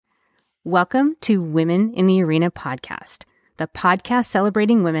Welcome to Women in the Arena podcast, the podcast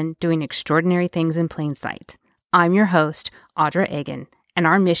celebrating women doing extraordinary things in plain sight. I'm your host, Audra Egan, and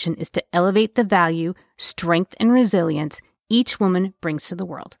our mission is to elevate the value, strength, and resilience each woman brings to the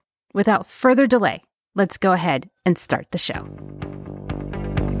world. Without further delay, let's go ahead and start the show.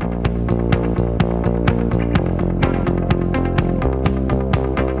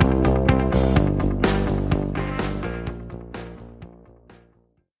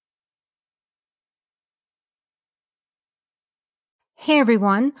 Hey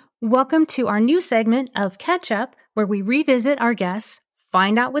everyone, welcome to our new segment of Catch Up, where we revisit our guests,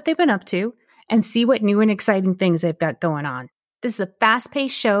 find out what they've been up to, and see what new and exciting things they've got going on. This is a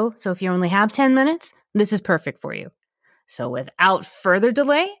fast-paced show, so if you only have 10 minutes, this is perfect for you. So without further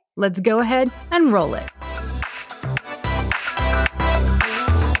delay, let's go ahead and roll it.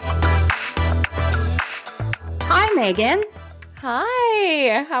 Hi, Megan.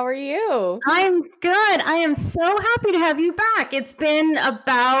 Hi, how are you? I'm good. I am so happy to have you back. It's been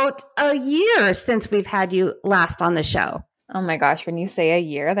about a year since we've had you last on the show. Oh my gosh, when you say a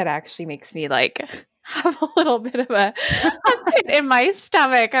year, that actually makes me have a little bit of a pit in my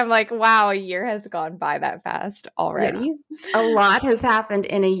stomach. I'm like, wow, a year has gone by that fast already. Yeah. A lot has happened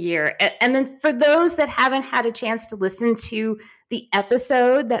in a year. And then for those that haven't had a chance to listen to the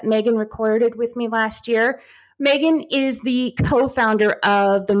episode that Megan recorded with me last year, Megan is the co-founder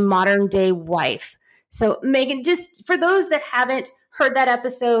of The Modern Day Wife. So Megan, just for those that haven't heard that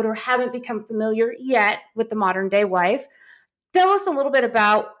episode or haven't become familiar yet with The Modern Day Wife, tell us a little bit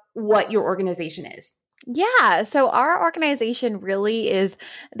about what your organization is. Yeah. So our organization really is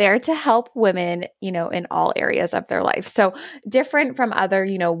there to help women, in all areas of their life. So different from other,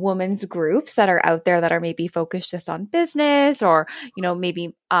 women's groups that are out there that are maybe focused just on business or,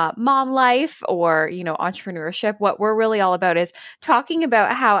 maybe mom life or, entrepreneurship. What we're really all about is talking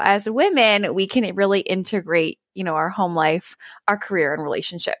about how as women, we can really integrate our home life, our career and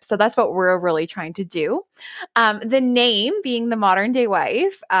relationships. So that's what we're really trying to do. The name being The Modern Day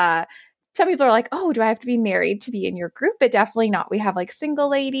Wife, some people are like, oh, do I have to be married to be in your group? But definitely not. We have single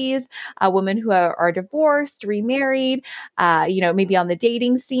ladies, women who are divorced, remarried, maybe on the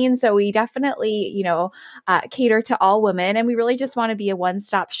dating scene. So we definitely, cater to all women. And we really just want to be a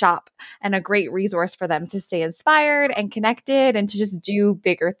one-stop shop and a great resource for them to stay inspired and connected and to just do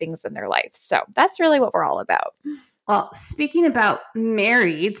bigger things in their life. So that's really what we're all about. Well, speaking about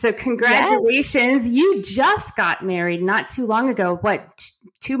married, so congratulations. Yes. You just got married not too long ago. What,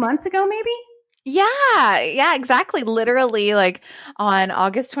 2 months ago, maybe? Yeah, exactly. Literally on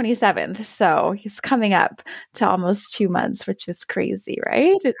August 27th. So he's coming up to almost 2 months, which is crazy,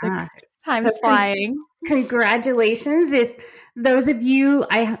 right? Time's flying. Congratulations. If those of you,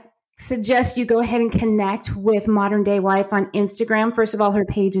 I suggest you go ahead and connect with Modern Day Wife on Instagram. First of all, her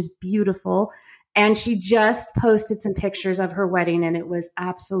page is beautiful. And she just posted some pictures of her wedding, and it was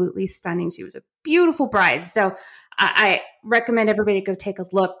absolutely stunning. She was a beautiful bride. So I recommend everybody go take a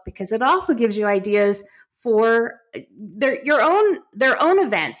look because it also gives you ideas for their own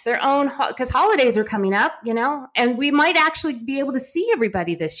events, because holidays are coming up, and we might actually be able to see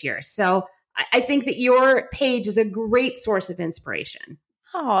everybody this year. So I think that your page is a great source of inspiration.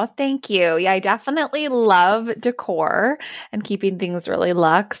 Oh, thank you. Yeah, I definitely love decor and keeping things really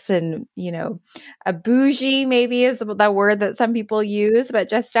luxe and, a bougie maybe is the word that some people use, but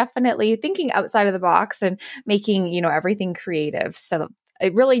just definitely thinking outside of the box and making, everything creative. So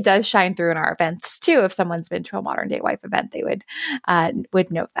it really does shine through in our events too. If someone's been to a Modern Day Wife event, they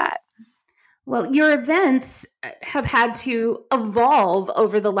would note that. Well, your events have had to evolve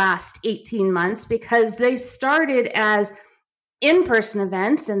over the last 18 months because they started as in-person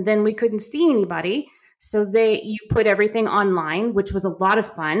events and then we couldn't see anybody. So you put everything online, which was a lot of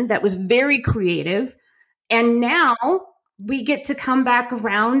fun. That was very creative. And now we get to come back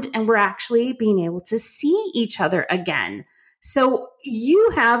around and we're actually being able to see each other again. So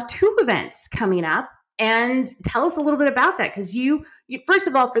you have 2 events coming up and tell us a little bit about that. Because you first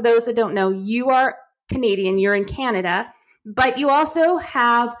of all, for those that don't know, you are Canadian, you're in Canada, but you also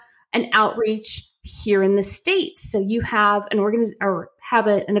have an outreach here in the States. So you have an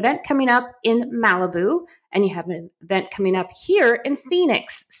event coming up in Malibu and you have an event coming up here in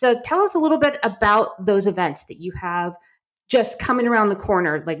Phoenix. So tell us a little bit about those events that you have just coming around the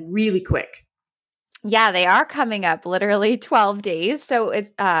corner, really quick. Yeah, they are coming up literally 12 days. So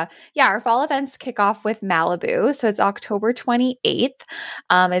it's, our fall events kick off with Malibu. So it's October 28th.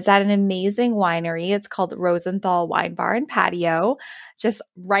 It's at an amazing winery. It's called Rosenthal Wine Bar and Patio. Just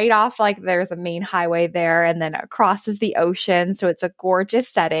right off, there's a main highway there and then it crosses the ocean. So it's a gorgeous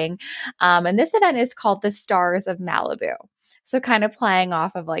setting. And this event is called the Stars of Malibu. So kind of playing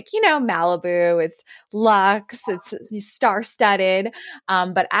off of like, Malibu, it's luxe, it's star-studded.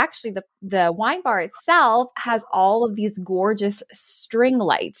 But actually the wine bar itself has all of these gorgeous string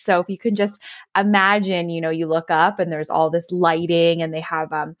lights. So if you can just imagine, you look up and there's all this lighting and they have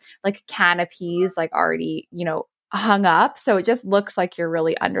like canopies like already, hung up. So it just looks like you're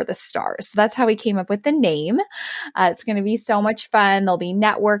really under the stars. So that's how we came up with the name. It's going to be so much fun. There'll be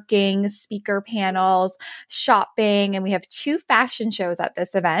networking, speaker panels, shopping, and we have 2 fashion shows at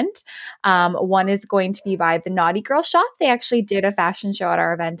this event. One is going to be by the Naughty Girl Shop. They actually did a fashion show at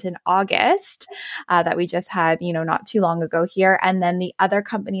our event in August that we just had, not too long ago here. And then the other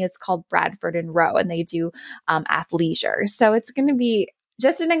company is called Bradford and Rowe, and they do athleisure. So it's going to be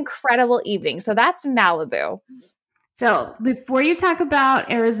just an incredible evening. So that's Malibu. So before you talk about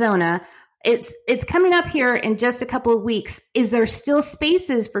Arizona, it's coming up here in just a couple of weeks. Is there still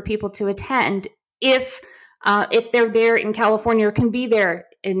spaces for people to attend if they're there in California or can be there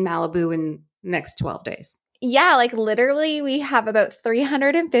in Malibu in the next 12 days? Yeah, like literally we have about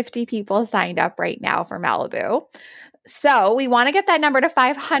 350 people signed up right now for Malibu. So we want to get that number to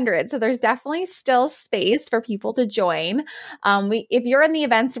 500. So there's definitely still space for people to join. If you're in the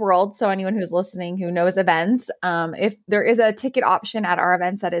events world, so anyone who's listening who knows events, if there is a ticket option at our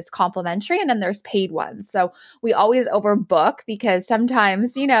events that is complimentary, and then there's paid ones. So we always overbook because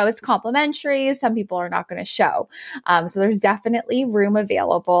sometimes, it's complimentary. Some people are not going to show. So there's definitely room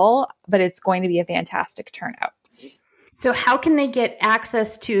available, but it's going to be a fantastic turnout. So how can they get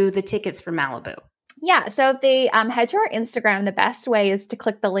access to the tickets for Malibu? Yeah. So if they head to our Instagram, the best way is to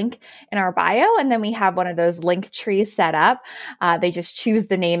click the link in our bio. And then we have one of those link trees set up. They just choose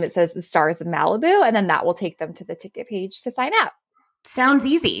the name. It says the Stars of Malibu. And then that will take them to the ticket page to sign up. Sounds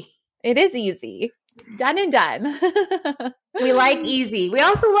easy. It is easy. Done and done. We like easy. We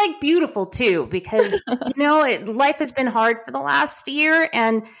also like beautiful too, because, life has been hard for the last year.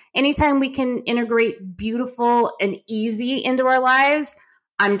 And anytime we can integrate beautiful and easy into our lives,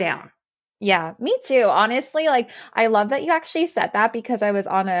 I'm down. Yeah, me too. Honestly, I love that you actually said that because I was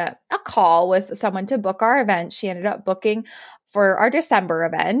on a call with someone to book our event. She ended up booking for our December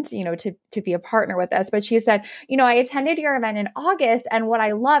event, to be a partner with us. But she said, I attended your event in August, and what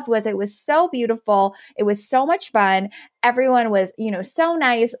I loved was it was so beautiful. It was so much fun. Everyone was, so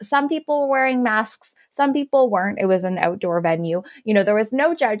nice. Some people were wearing masks. Some people weren't. It was an outdoor venue. There was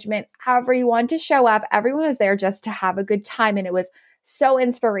no judgment. However you wanted to show up, everyone was there just to have a good time. And it was so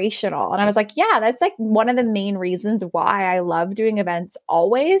inspirational. And I was like, yeah, that's like one of the main reasons why I love doing events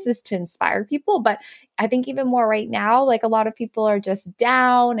always is to inspire people. But I think even more right now, like a lot of people are just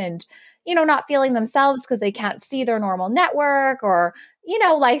down and, not feeling themselves because they can't see their normal network or,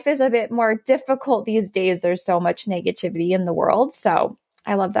 life is a bit more difficult these days. There's so much negativity in the world. So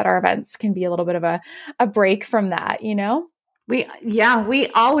I love that our events can be a little bit of a break from that, We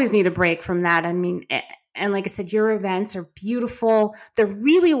always need a break from that. I mean, and like I said, your events are beautiful. They're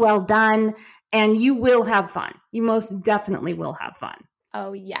really well done, and you will have fun. You most definitely will have fun.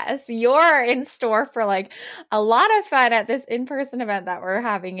 Oh, yes. You're in store for a lot of fun at this in-person event that we're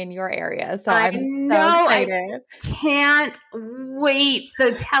having in your area. So I'm so excited. I can't wait.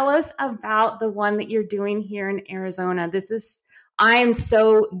 So tell us about the one that you're doing here in Arizona. I am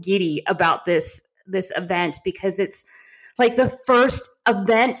so giddy about this event because it's like the first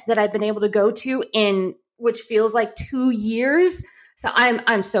event that I've been able to go to in which feels like 2 years. So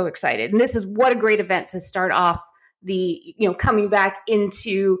I'm so excited. And this is what a great event to start off the, coming back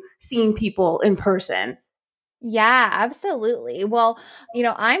into seeing people in person. Yeah, absolutely. Well,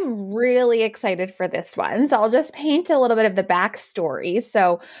 I'm really excited for this one. So I'll just paint a little bit of the backstory.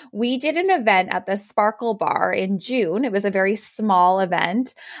 So we did an event at the Sparkle Bar in June. It was a very small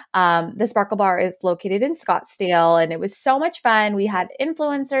event. The Sparkle Bar is located in Scottsdale, and it was so much fun. We had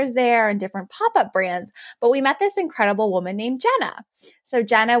influencers there and different pop-up brands, but we met this incredible woman named Jenna. So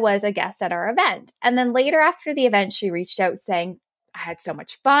Jenna was a guest at our event. And then later after the event, she reached out saying, I had so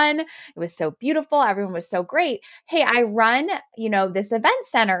much fun. It was so beautiful. Everyone was so great. Hey, I run, this event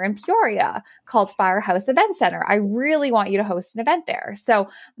center in Peoria called Firehouse Event Center. I really want you to host an event there. So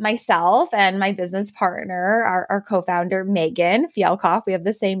myself and my business partner, our co-founder, Megan Fialkoff, we have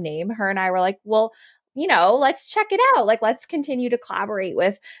the same name. Her and I were like, well, let's check it out. Let's continue to collaborate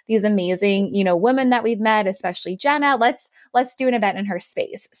with these amazing, women that we've met, especially Jenna. Let's do an event in her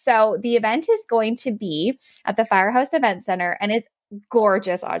space. So the event is going to be at the Firehouse Event Center, and it's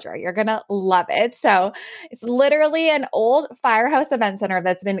gorgeous, Audra. You're going to love it. So it's literally an old firehouse event center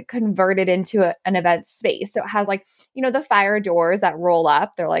that's been converted into an event space. So it has the fire doors that roll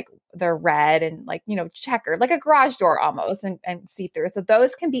up. They're red and checkered, like a garage door almost and see through. So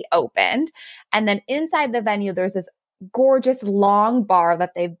those can be opened. And then inside the venue, there's this gorgeous long bar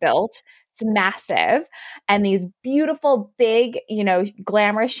that they've built. It's massive, and these beautiful big,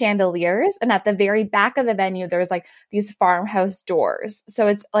 glamorous chandeliers. And at the very back of the venue, there's like these farmhouse doors. So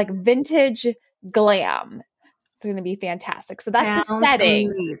it's like vintage glam. It's going to be fantastic. So that's the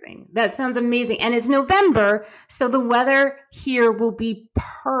setting. Amazing. That sounds amazing. And it's November, so the weather here will be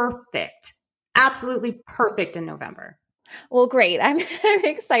perfect. Absolutely perfect in November. Well, great. I'm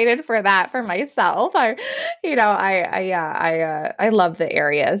excited for that for myself. I love the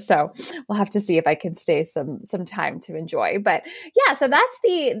area, so we'll have to see if I can stay some time to enjoy. But yeah, so that's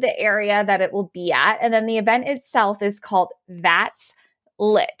the area that it will be at, and then the event itself is called That's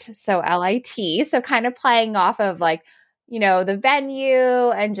Lit. So LIT. So kind of playing off of like, the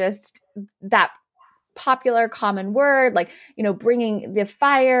venue and just that popular common word, like, bringing the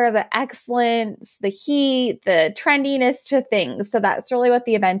fire, the excellence, the heat, the trendiness to things. So that's really what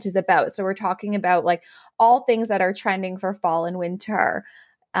the event is about. So we're talking about like all things that are trending for fall and winter.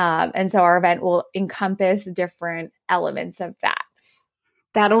 And so our event will encompass different elements of that.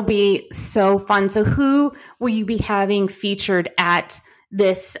 That'll be so fun. So who will you be having featured at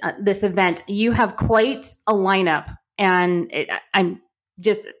this event? You have quite a lineup, and I'm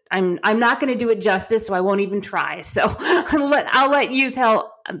not going to do it justice, so I won't even try. So I'll let you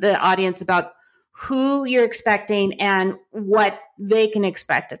tell the audience about who you're expecting and what they can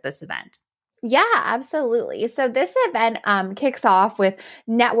expect at this event. Yeah, absolutely. So this event kicks off with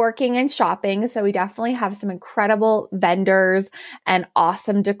networking and shopping. So we definitely have some incredible vendors and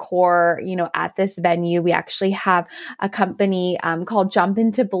awesome decor, at this venue. We actually have a company called Jump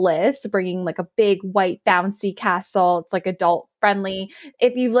Into Bliss, bringing like a big white bouncy castle. It's like adult friendly.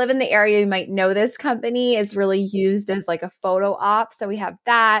 If you live in the area, you might know this company. It's really used as like a photo op. So we have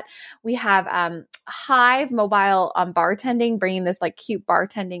that. We have Hive Mobile Bartending, bringing this like cute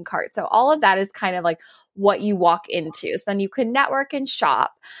bartending cart. So all of that is kind of like what you walk into. So then you can network and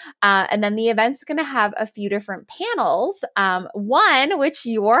shop. And then the event's going to have a few different panels. One, which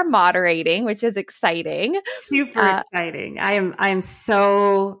you're moderating, which is exciting. Super exciting. I am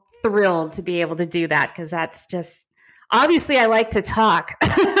so thrilled to be able to do that, because that's just, obviously I like to talk.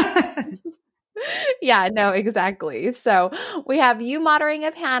 Yeah, no, exactly. So we have you moderating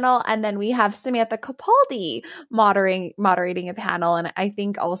a panel, and then we have Samantha Capaldi moderating a panel. And I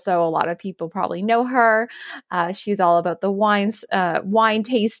think also a lot of people probably know her. She's all about the wine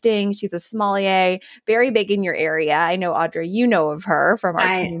tasting. She's a sommelier, very big in your area. I know, Audrey, you know of her from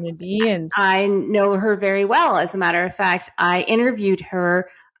our community. And I know her very well. As a matter of fact, I interviewed her.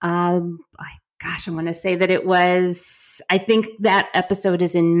 I want to say that I think that episode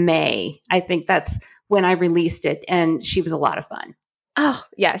is in May. I think that's when I released it, and she was a lot of fun. Oh,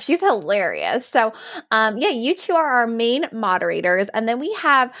 yeah, she's hilarious. So, you two are our main moderators. And then we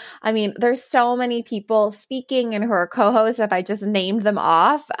have, there's so many people speaking and who are co-hosts. If I just named them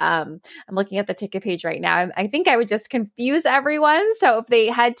off, I'm looking at the ticket page right now. I think I would just confuse everyone. So if they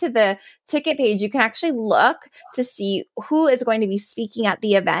head to the ticket page, you can actually look to see who is going to be speaking at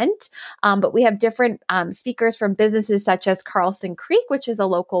the event. But we have different speakers from businesses such as Carlson Creek, which is a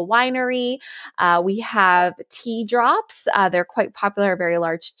local winery. We have Tea Drops. They're quite popular, a very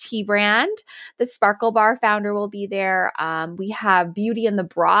large tea brand. The Sparkle Bar founder will be there. We have Beauty in the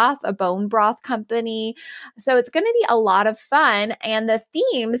Broth, a bone broth company. So it's going to be a lot of fun. And the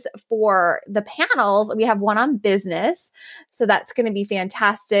themes for the panels, we have one on business. So that's going to be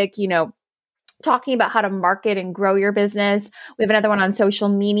fantastic. Talking about how to market and grow your business. We have another one on social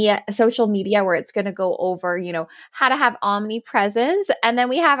media where it's going to go over, how to have omnipresence. And then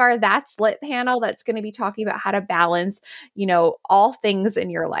we have our That's Lit panel that's going to be talking about how to balance, all things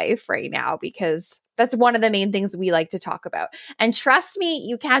in your life right now, because that's one of the main things we like to talk about. And trust me,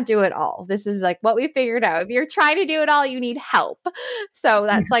 you can't do it all. This is like what we figured out. If you're trying to do it all, you need help. So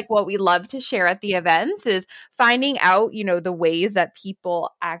that's like what we love to share at the events, is finding out, the ways that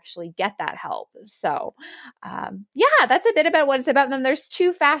people actually get that help. So that's a bit about what it's about. And then there's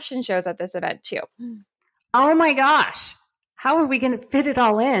 2 fashion shows at this event too. Oh my gosh. How are we going to fit it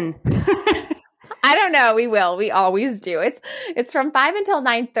all in? I don't know. We will. We always do. It's from 5 until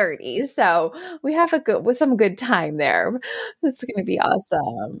 9:30. So we have some good time there. It's going to be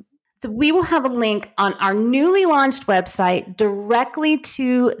awesome. So we will have a link on our newly launched website directly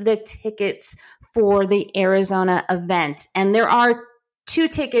to the tickets for the Arizona event. And there are 2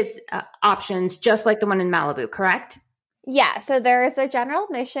 tickets options, just like the one in Malibu, correct? Yeah, so there is a general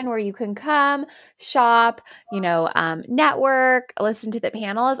admission where you can come, shop, network, listen to the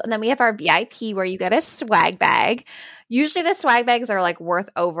panels, and then we have our VIP where you get a swag bag. Usually the swag bags are like worth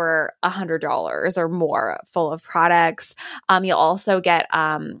over $100 or more, full of products. You'll also get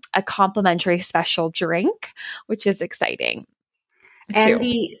a complimentary special drink, which is exciting. And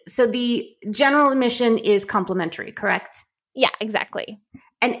the general admission is complimentary, correct? Yeah, exactly.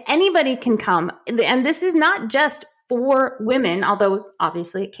 And anybody can come. And this is not just for women, although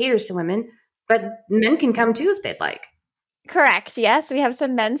obviously it caters to women, but men can come too if they'd like. Correct. Yes. We have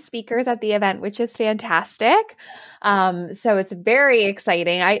some men's speakers at the event, which is fantastic. So it's very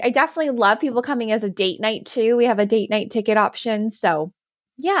exciting. I definitely love people coming as a date night too. We have a date night ticket option. So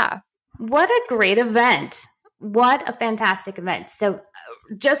yeah. What a great event. What a fantastic event. So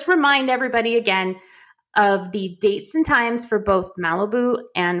just remind everybody again of the dates and times for both Malibu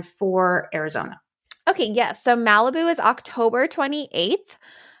and for Arizona. Okay, yes. So Malibu is October 28th.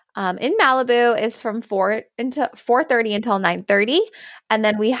 In Malibu, it's from 4:30 until 9:30. And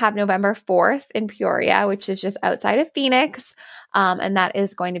then we have November 4th in Peoria, which is just outside of Phoenix. And that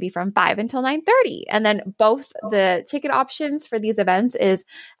is going to be from 5 until 9:30. And then both the ticket options for these events is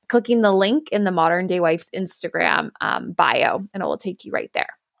clicking the link in the Modern Day Wife's Instagram bio, and it will take you right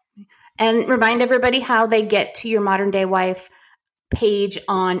there. And remind everybody how they get to your Modern Day Wife page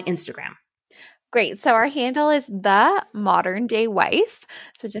on Instagram. Great. So our handle is The Modern Day Wife.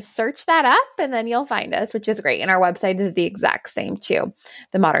 So just search that up and then you'll find us, which is great. And our website is the exact same too,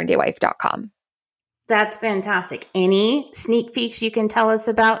 themoderndaywife.com. That's fantastic. Any sneak peeks you can tell us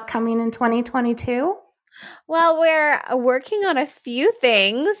about coming in 2022? Well, we're working on a few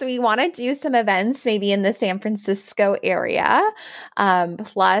things. We want to do some events maybe in the San Francisco area,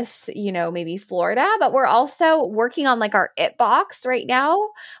 plus, maybe Florida. But we're also working on like our It box right now,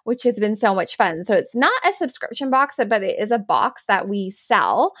 which has been so much fun. So it's not a subscription box, but it is a box that we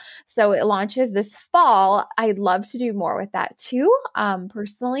sell. So it launches this fall. I'd love to do more with that too,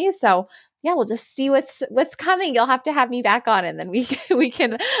 personally. So yeah, we'll just see what's coming. You'll have to have me back on, and then we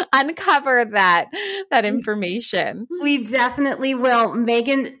can uncover that information. We definitely will.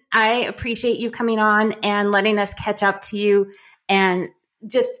 Megan, I appreciate you coming on and letting us catch up to you and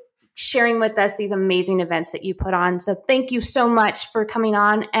just sharing with us these amazing events that you put on. So thank you so much for coming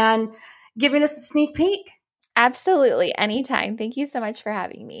on and giving us a sneak peek. Absolutely. Anytime. Thank you so much for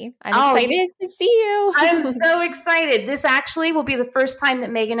having me. I'm excited to see you. I'm so excited. This actually will be the first time that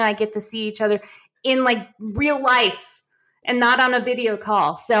Megan and I get to see each other in like real life and not on a video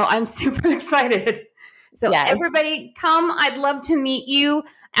call. So I'm super excited. So Everybody come. I'd love to meet you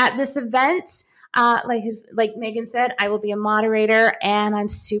at this event. Like Megan said, I will be a moderator and I'm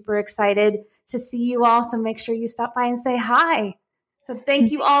super excited to see you all. So make sure you stop by and say hi. So thank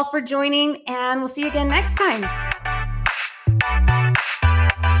you all for joining, and we'll see you again next time.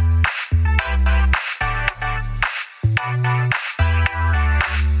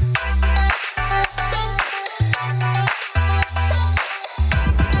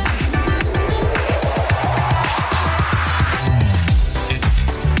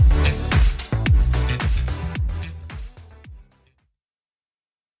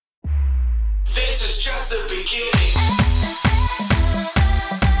 This is just the beginning.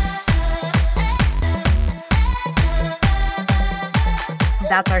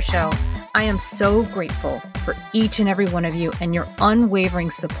 That's our show. I am so grateful for each and every one of you and your unwavering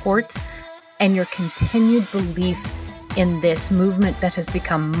support and your continued belief in this movement that has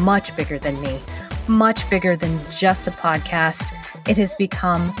become much bigger than me, much bigger than just a podcast. It has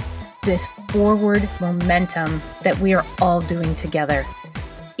become this forward momentum that we are all doing together.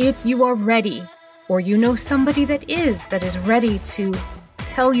 If you are ready, or you know somebody that is ready to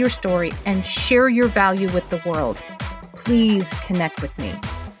tell your story and share your value with the world, please connect with me.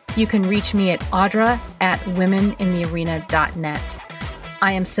 You can reach me at audra@womeninthearena.net.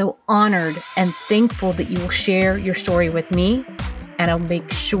 I am so honored and thankful that you will share your story with me, and I'll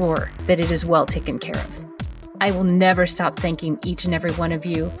make sure that it is well taken care of. I will never stop thanking each and every one of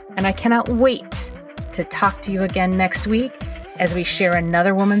you, and I cannot wait to talk to you again next week as we share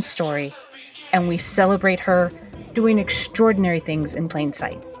another woman's story and we celebrate her doing extraordinary things in plain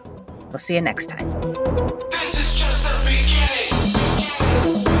sight. We'll see you next time.